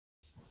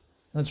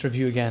Let's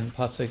review again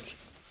Pasuk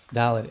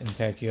Dalet in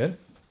Perek Yud.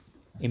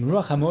 Im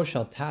ruach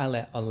hamoshel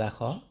ta'ale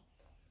alecha,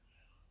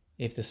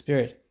 if the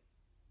spirit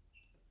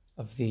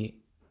of the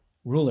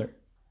ruler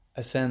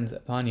ascends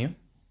upon you,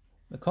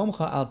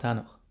 mekomcha al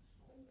tanoch,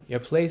 your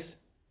place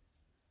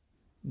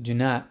do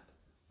not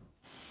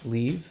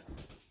leave.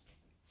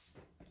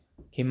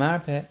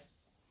 Kimarpe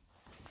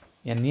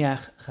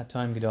yaniach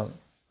chatoim gedolim,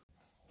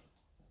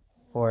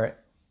 for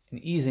an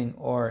easing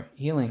or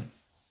healing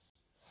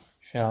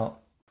shall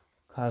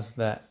cause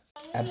the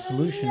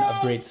absolution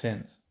of great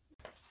sins.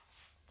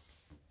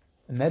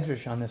 The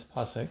Medrash on this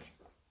pasuk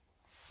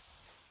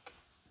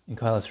in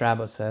Koheles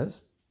Rabbah says,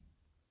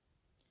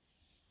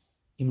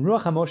 Im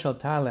ruach hamoshel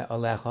ta'ale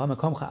alecha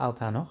mekomcha al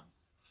tanoch,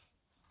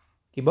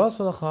 ki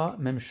bosalecha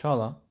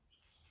memshala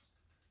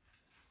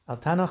al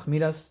tanoch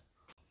midas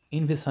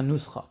in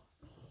visanuscha.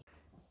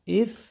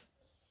 If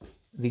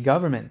the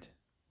government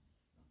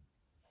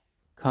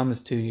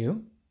comes to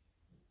you,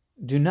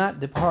 do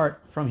not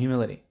depart from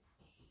humility.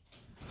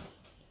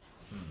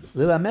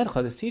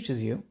 Lilamedcha, this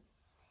teaches you,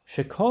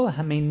 shekol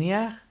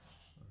hameniach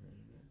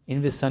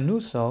in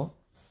visanuso,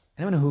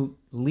 anyone who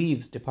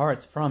leaves,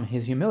 departs from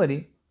his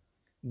humility,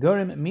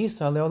 gorim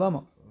misa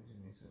leolamo,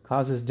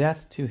 causes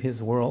death to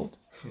his world,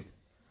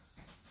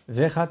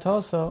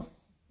 vichatos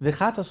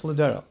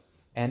ledoro,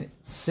 and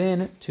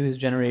sin to his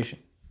generation.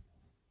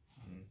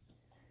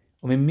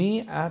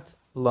 Umimi at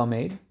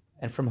lamed,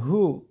 and from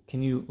who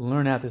can you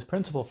learn out this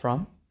principle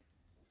from?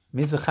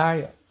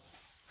 Zechariah,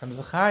 from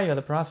Zechariah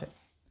the prophet.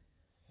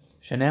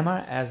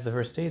 Shenemar, as the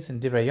verse states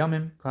in Divrei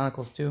Yomim,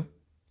 Chronicles 2,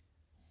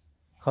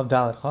 Chav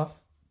Dalet Chav,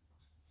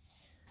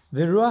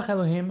 V'ruach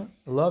Elohim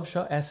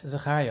lovsha es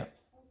Zechariah,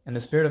 and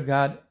the Spirit of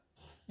God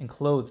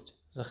enclothed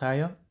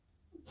Zechariah,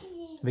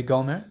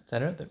 V'gomer,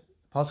 etc., the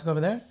pasuk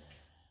over there,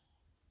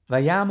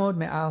 V'yamod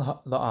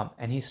me'al la'am,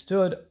 and he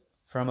stood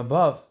from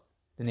above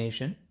the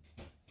nation,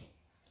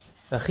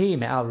 V'chi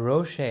me'al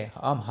roshe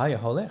ha'am haya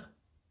holech,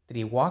 did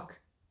he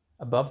walk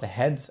above the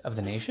heads of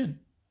the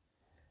nation?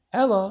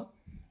 Ella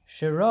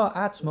shira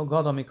atzmo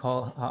gadol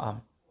mikol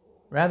ha'am.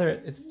 Rather,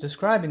 it's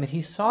describing that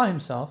he saw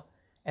himself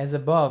as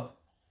above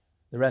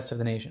the rest of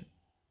the nation.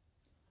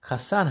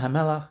 Chassan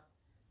hamelach,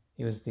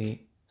 he was the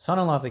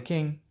son-in-law of the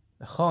king,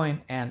 the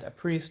choin and a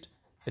priest,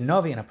 the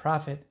novi and a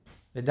prophet,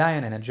 the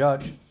dayan and a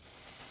judge.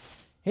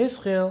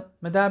 Hischil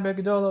medaber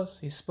gedolos,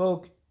 he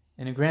spoke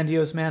in a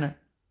grandiose manner.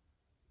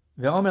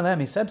 Ve'omer lem,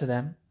 he said to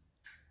them,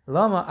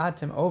 Lama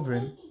atem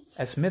ovrim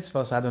es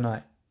mitzvos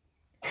Adonai.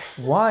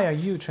 Why are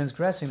you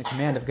transgressing the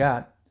command of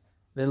God?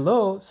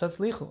 Velo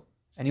satzlichu,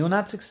 and you will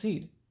not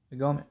succeed.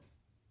 V'gomer.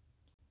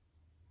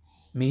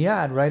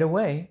 Miyad, right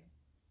away,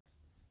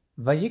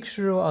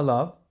 vayikshru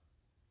alav,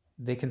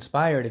 they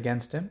conspired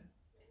against him.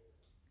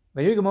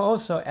 Vayirgamo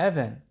also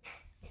even,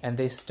 and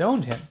they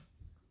stoned him.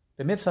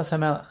 B'mitzvah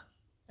hamelach,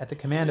 at the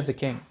command of the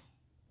king.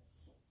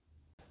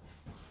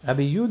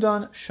 Rabbi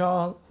Yudan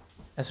shal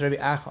es Rabbi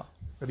Acha.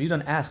 Rabbi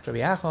Yudan asked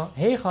Rabbi Acha,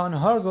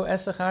 Heichan hargo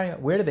es Zechariah,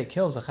 where did they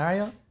kill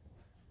Zechariah?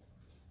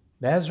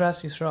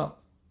 Be'ezras Yisrael,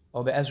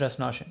 or Be'ezras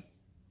Nashim.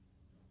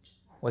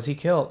 Was he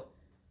killed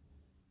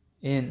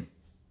in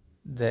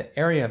the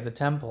area of the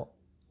temple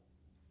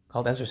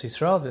called Ezras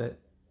Yisrael,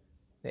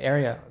 the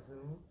area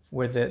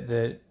where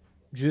the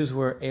Jews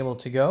were able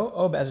to go,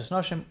 or Be'ezras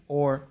Nashim,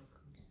 or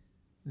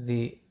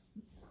the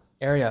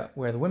area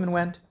where the women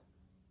went?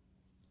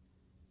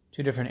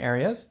 Two different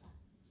areas.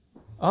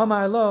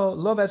 Amar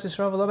lo Be'ezras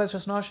Yisrael, lo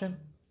Be'ezras Nashim.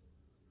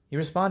 He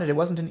responded, it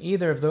wasn't in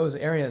either of those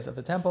areas of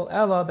the temple.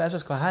 Ella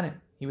Be'ezras Kohanim.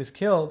 He was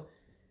killed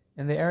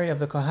in the area of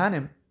the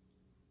Kohanim.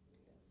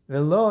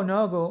 Velo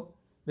nogo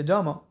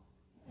b'domo,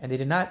 and they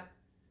did not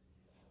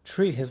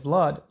treat his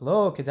blood,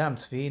 lo kedam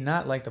tzvi,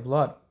 not like the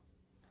blood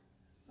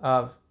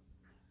of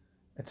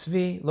a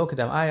tzvi, lo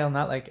kedam ayel,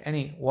 not like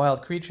any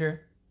wild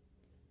creature.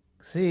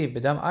 Ksiv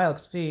b'dam ayel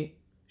tzvi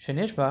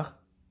shenishbach,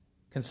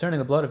 concerning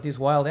the blood of these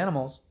wild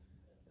animals,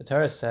 the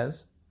Torah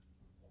says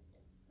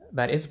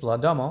about its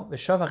blood, domo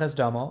v'shavach es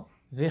domo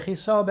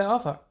v'chiso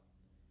be'afar.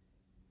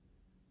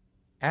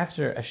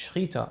 After a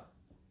shchita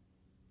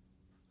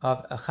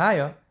of a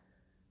chaya,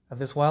 of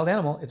this wild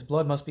animal, its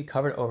blood must be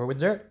covered over with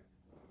dirt.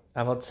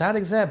 Aval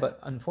tzadik zeh, but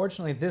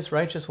unfortunately this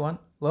righteous one,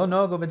 lo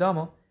nogo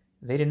b'damo,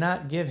 they did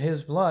not give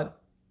his blood,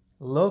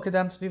 lo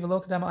kedam tzvi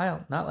v'lo kedam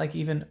ayel, not like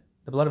even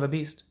the blood of a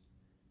beast.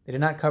 They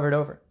did not cover it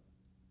over.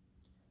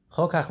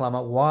 Chokach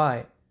lama,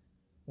 why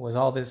was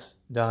all this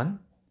done?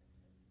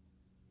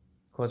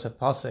 Quotes a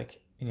pasuk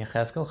in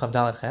Yecheskel, Chav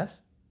Dalet Ches,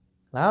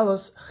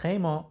 la'alos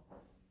chemo,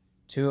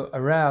 to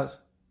arouse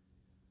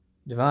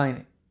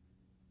divine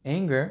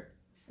anger,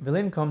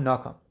 v'linkom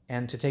nakam,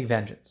 and to take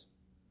vengeance.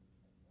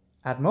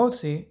 At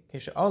Motzi,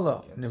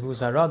 Keshe'Allah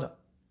Nebuzaradan,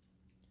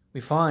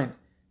 we find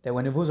that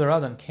when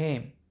Nebuzaradan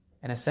came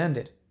and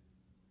ascended,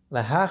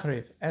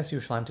 Lahachriv es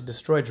Yerushalayim, to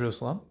destroy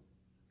Jerusalem,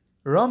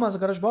 Ramaz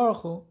HaKadosh Baruch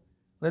Hu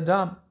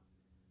Ledam,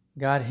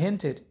 God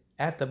hinted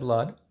at the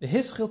blood, the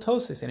Hischil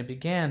Tosis, and it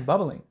began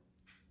bubbling.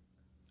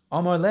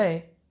 Amar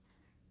Le,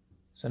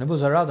 so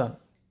Nebuzaradan,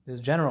 this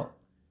general,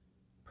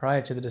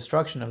 prior to the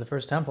destruction of the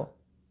first temple,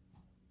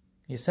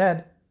 He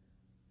said,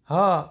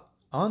 Ha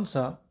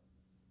ansa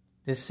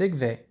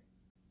desigve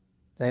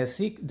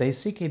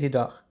deisike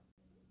didach.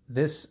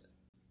 This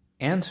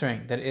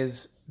answering that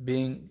is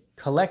being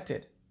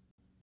collected,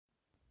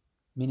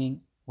 meaning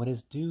what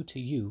is due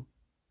to you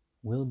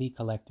will be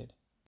collected.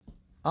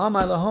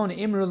 Amar lahon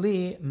imru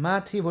li ma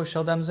tivo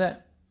shel dam zeh.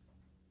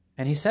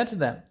 And he said to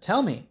them,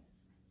 tell me,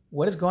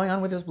 what is going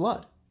on with his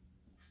blood?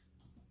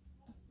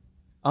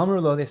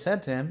 Amru lo, they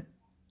said to him,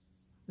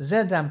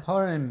 zeh dam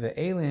parim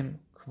ve'elim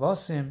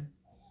kvosim.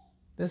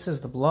 This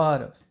is the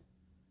blood of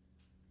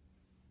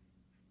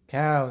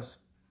cows,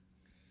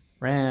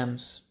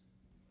 rams,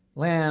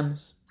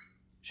 lambs.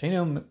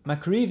 Sheinu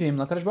makrivim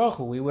lakadosh baruch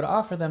hu. We would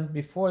offer them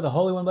before the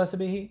Holy One, blessed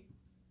be He.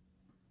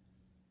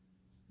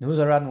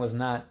 Nebuzaradan was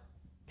not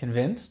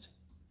convinced.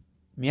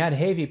 Miad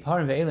hevi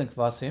parim ve'elin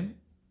kvasim.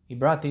 He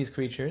brought these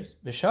creatures.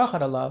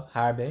 V'shachar alav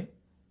harbe,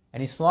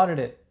 and he slaughtered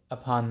it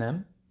upon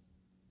them,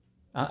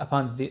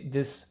 upon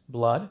this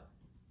blood.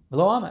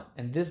 V'lo amat,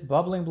 and this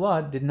bubbling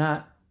blood did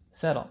not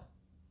settle,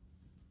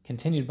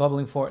 continued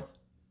bubbling forth.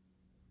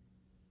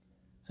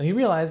 So he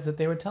realized that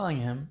they were telling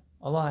him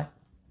a lie.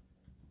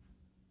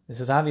 This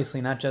is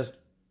obviously not just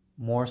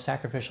more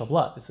sacrificial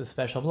blood. This is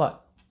special blood.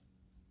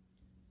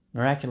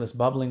 Miraculous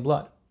bubbling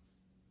blood.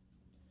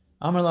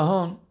 Amar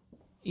lahon,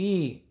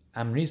 I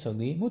amriso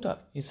li mutav.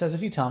 He says,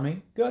 if you tell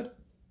me, good.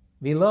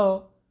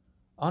 Vilo,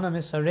 ana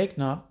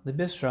misarekna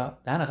libisra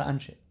danacha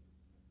anshit.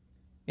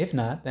 If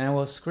not, then I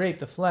will scrape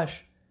the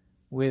flesh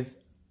with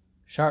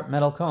sharp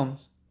metal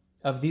combs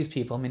of these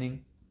people,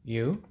 meaning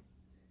you,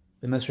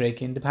 the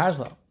misrekin de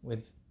parzlo,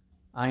 with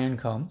iron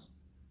combs.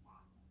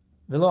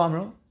 Vilo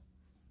amru.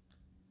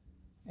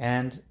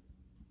 And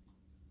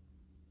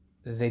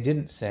they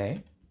didn't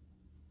say,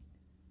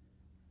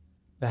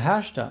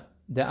 V'hashta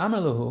de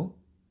amarluhu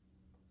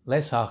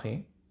les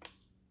hachi.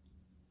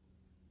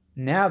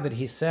 Now that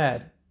he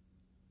said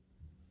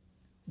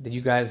that you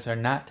guys are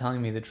not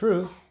telling me the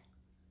truth,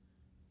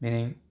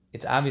 meaning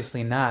it's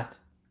obviously not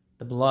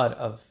the blood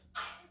of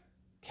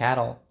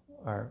cattle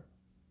or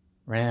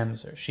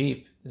rams or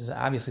sheep. This is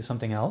obviously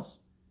something else.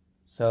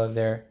 So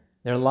their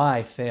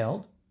lie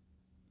failed.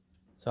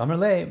 So Amar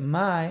le,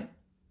 my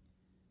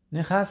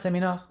nechas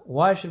seminach,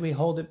 why should we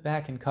hold it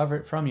back and cover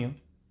it from you?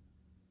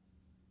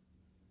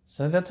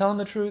 So they'll tell him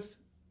the truth.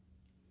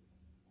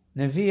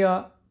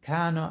 Nevia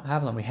Kana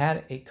Havlam. We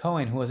had a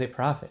Kohen who was a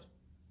prophet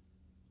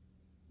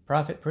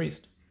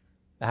priest.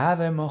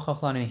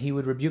 And he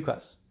would rebuke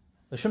us.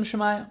 L'shum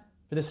Shemaya,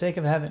 for the sake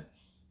of heaven.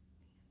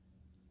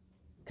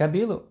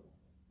 Kabilu,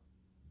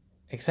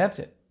 accept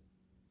it.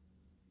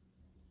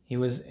 He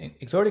was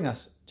exhorting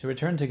us to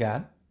return to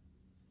God.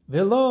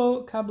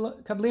 Velo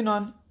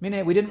kablinon,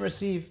 meaning we didn't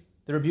receive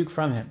the rebuke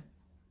from him.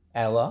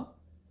 Ella,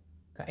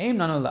 ka'im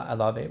nanu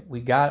alave,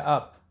 we got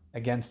up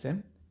against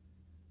him.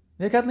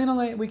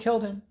 V'katlinale, we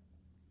killed him.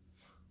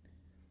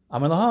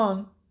 Amar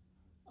lahon,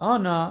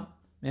 ana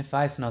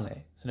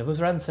mifaisanale. So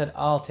Nebuzaradan said,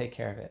 I'll take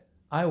care of it.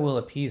 I will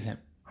appease him.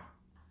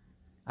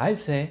 I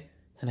say,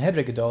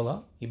 Sanhedrin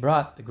Gedola, he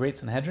brought the great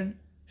Sanhedrin,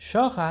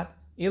 shochat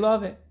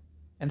ilave,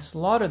 and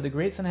slaughtered the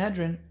great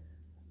Sanhedrin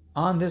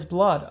on this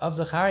blood of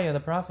Zechariah the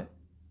prophet.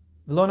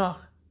 V'lonach,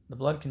 the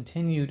blood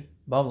continued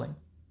bubbling.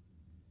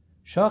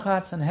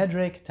 Shochat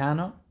Sanhedrin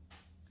Ketano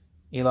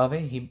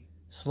ilave, he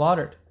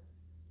slaughtered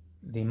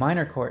the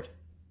minor court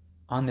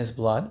on this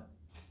blood.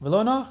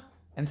 V'lonach,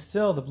 and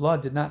still the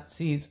blood did not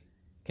cease,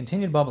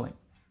 continued bubbling.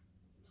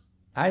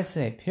 I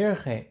say,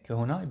 Pirche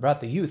Kahuna, he brought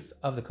the youth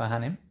of the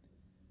Kohanim,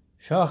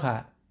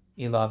 Shochat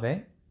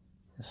Ilave,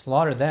 and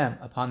slaughtered them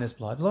upon this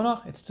blood.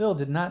 V'lonach, it still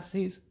did not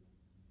cease.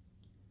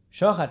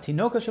 Shochat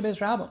Tinoka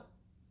Shabes Rabbah,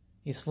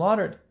 he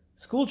slaughtered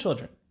school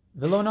children.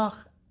 V'lonach,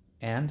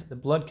 and the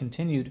blood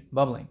continued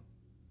bubbling.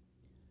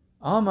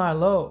 Amar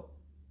lo,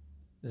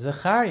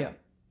 Zechariah.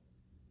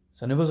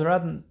 So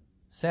Nebuzaradan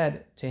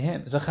said to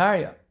him,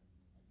 Zechariah,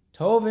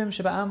 Tovim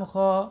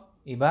Sheba'amcha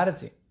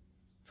Ibadati,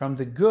 from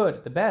the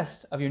good, the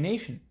best of your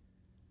nation,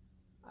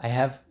 I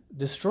have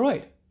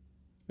destroyed.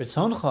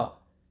 Ritzoncha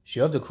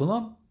Shiov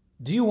Kulam,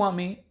 do you want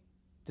me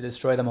to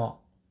destroy them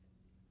all?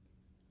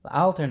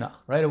 Alternach,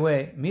 right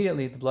away,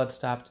 immediately the blood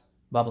stopped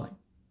bubbling.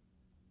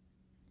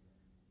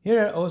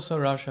 Here also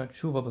Rasha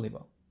Tshuva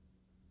Belibo.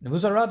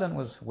 Nebuzaradan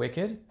was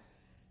wicked,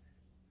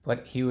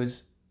 but he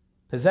was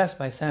possessed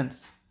by sense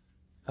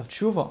of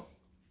tshuva.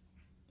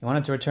 He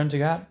wanted to return to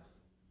God.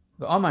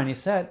 But Omar, and he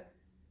said,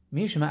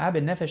 Mishma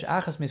abed nefesh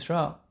achas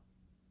misrael,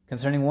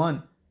 concerning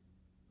one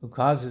who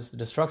causes the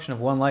destruction of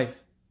one life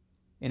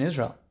in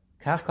Israel.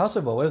 Kach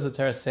Kosovo, what does the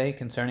Torah say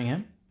concerning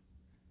him?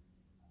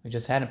 We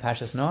just had in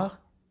Pashas Noach,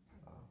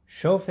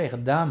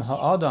 Shofech dam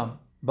ha'adam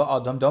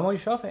ba'adam domo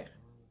yishofech.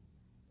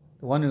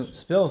 The one who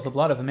spills the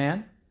blood of a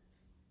man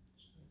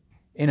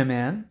in a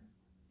man,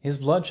 his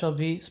blood shall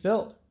be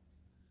spilled.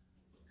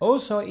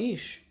 Oso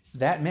ish,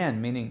 that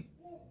man, meaning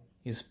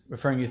he's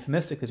referring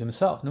euphemistically to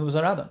himself,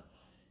 Nebuzaradan,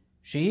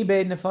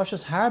 she'ibed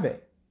nefashos harbe,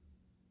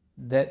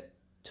 that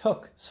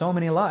took so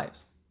many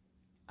lives.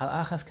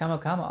 Al achas kama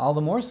kama, all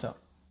the more so.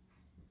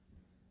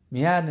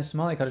 Miyad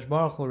nismali kadosh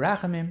baruch hu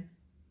rachamim,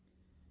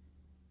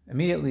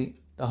 Immediately,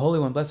 the Holy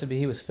One, blessed be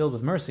He, was filled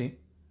with mercy.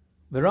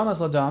 V'ramaz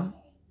ladam,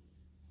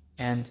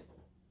 and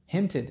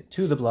hinted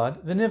to the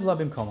blood. V'nivla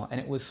bimkoma, and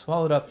it was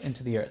swallowed up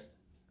into the earth.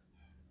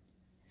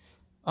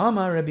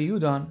 Amar Rabbi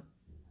Yudan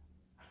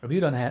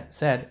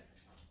said,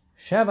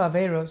 Sheva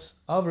Veiros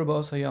Avru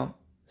B'osayom,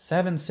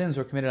 7 sins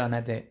were committed on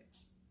that day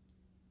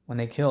when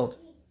they killed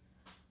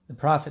the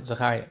prophet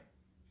Zechariah.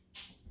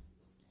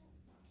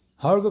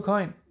 Hargu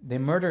Kohen, they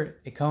murdered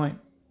a Kohen.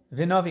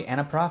 V'Navi, and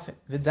a prophet.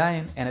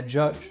 V'Dayan, and a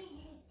judge.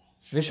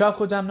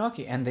 V'Shavchu Dam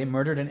Noki, and they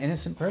murdered an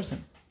innocent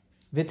person.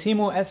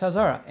 V'Timu Es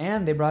Hazara,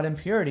 and they brought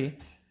impurity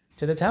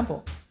to the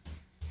temple.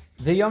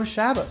 V'Yom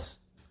Shabbos,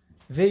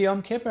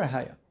 V'Yom Kippur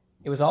Haya.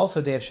 It was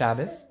also day of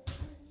Shabbos,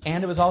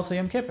 and it was also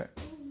Yom Kippur.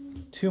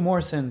 2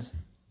 more sins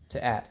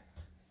to add.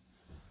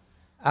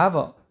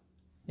 Ava,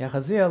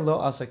 Yachaziel lo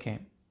asakim.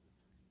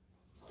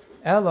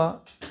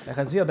 Ella,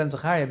 Yachaziel ben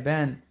Zechariah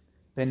ben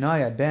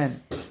Benaya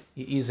ben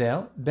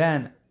Yezel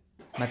ben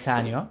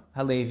Matanya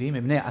Halevi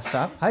Mibnei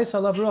Asaf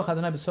Haisalav Ruach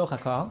Adonai B'Soch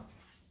HaKal.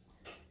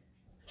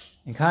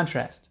 In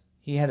contrast,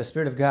 he had a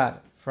spirit of God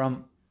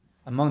from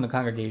among the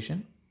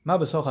congregation. Ma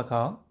B'Soch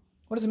HaKal.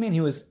 What does it mean?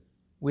 He was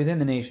within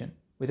the nation,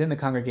 within the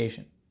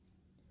congregation.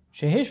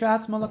 Shehish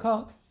V'Atzmo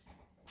L'Kal.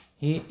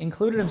 He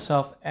included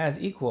himself as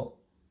equal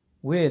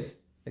with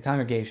the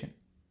congregation.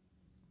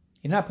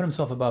 He did not put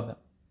himself above them.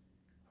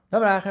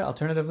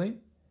 Alternatively,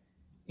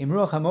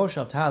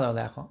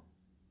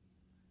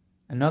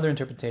 another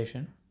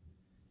interpretation.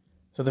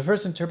 So the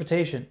first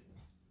interpretation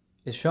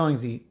is showing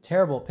the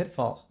terrible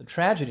pitfalls, the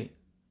tragedy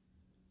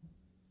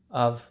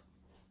of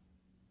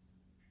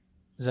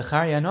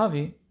Zechariah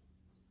Navi,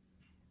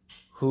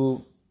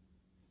 who,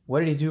 what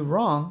did he do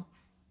wrong?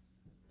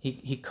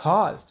 He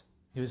caused,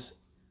 there was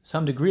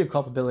some degree of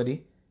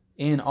culpability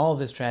in all of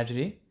this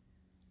tragedy,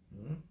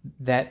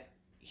 that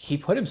he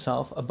put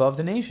himself above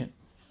the nation.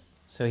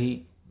 So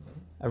he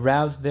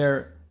aroused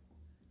their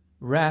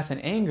wrath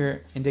and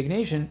anger,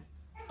 indignation,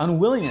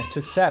 unwillingness to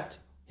accept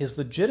his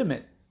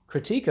legitimate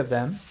critique of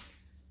them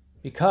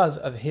because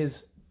of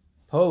his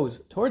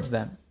pose towards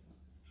them.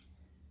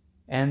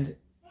 And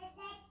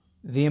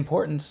the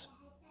importance,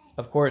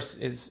 of course,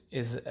 is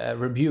a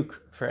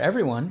rebuke for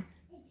everyone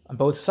on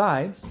both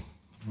sides,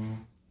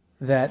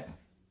 that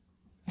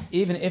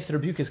even if the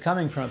rebuke is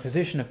coming from a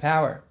position of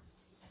power,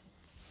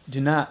 do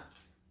not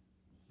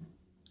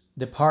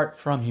depart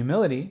from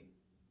humility.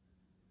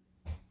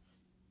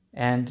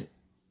 And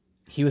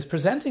he was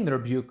presenting the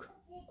rebuke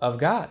of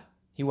God.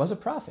 He was a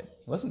prophet.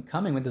 He wasn't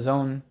coming with his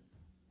own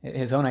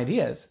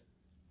ideas.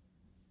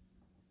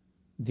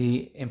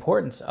 The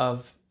importance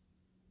of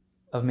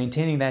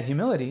maintaining that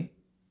humility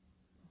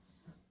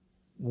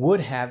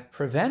would have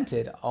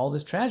prevented all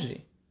this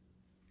tragedy.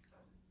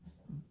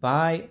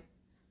 By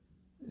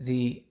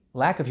the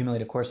lack of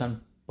humility, of course,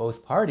 on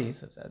both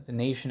parties, the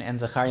nation and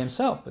Zechariah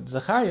himself. But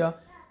Zechariah,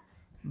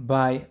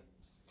 by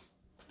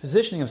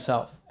positioning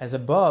himself as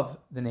above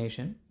the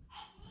nation,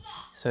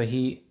 so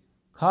he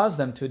caused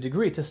them to a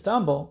degree to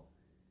stumble,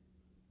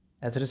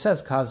 as it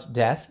says, caused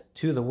death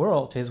to the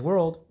world, to his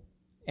world,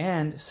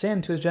 and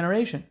sin to his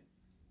generation.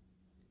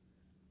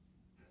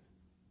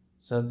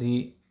 So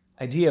the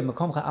idea of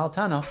Makomcha al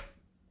Tanach,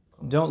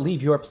 don't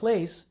leave your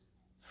place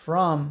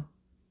from,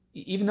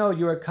 even though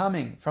you are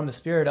coming from the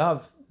spirit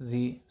of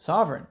the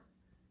sovereign,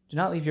 do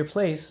not leave your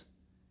place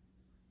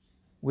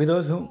with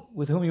those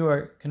with whom you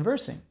are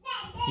conversing.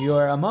 You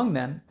are among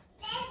them.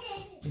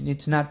 You need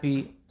to not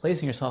be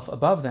placing yourself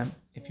above them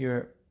if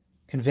you're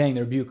conveying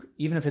the rebuke,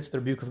 even if it's the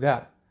rebuke of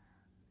God.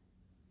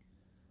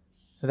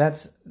 So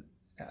that's,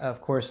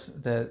 of course,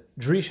 the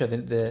drisha,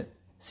 the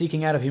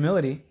seeking out of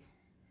humility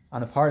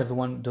on the part of the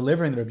one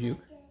delivering the rebuke.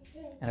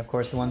 And of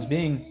course, the ones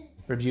being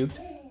rebuked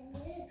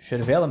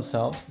should avail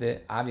themselves.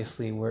 They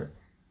obviously were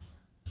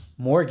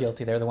more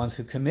guilty. They're the ones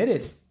who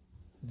committed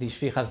the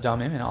shvichas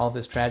damim and all of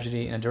this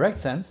tragedy in a direct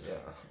sense. Yeah.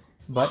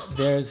 But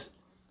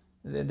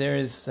there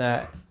is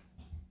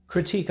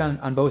critique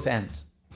on both ends.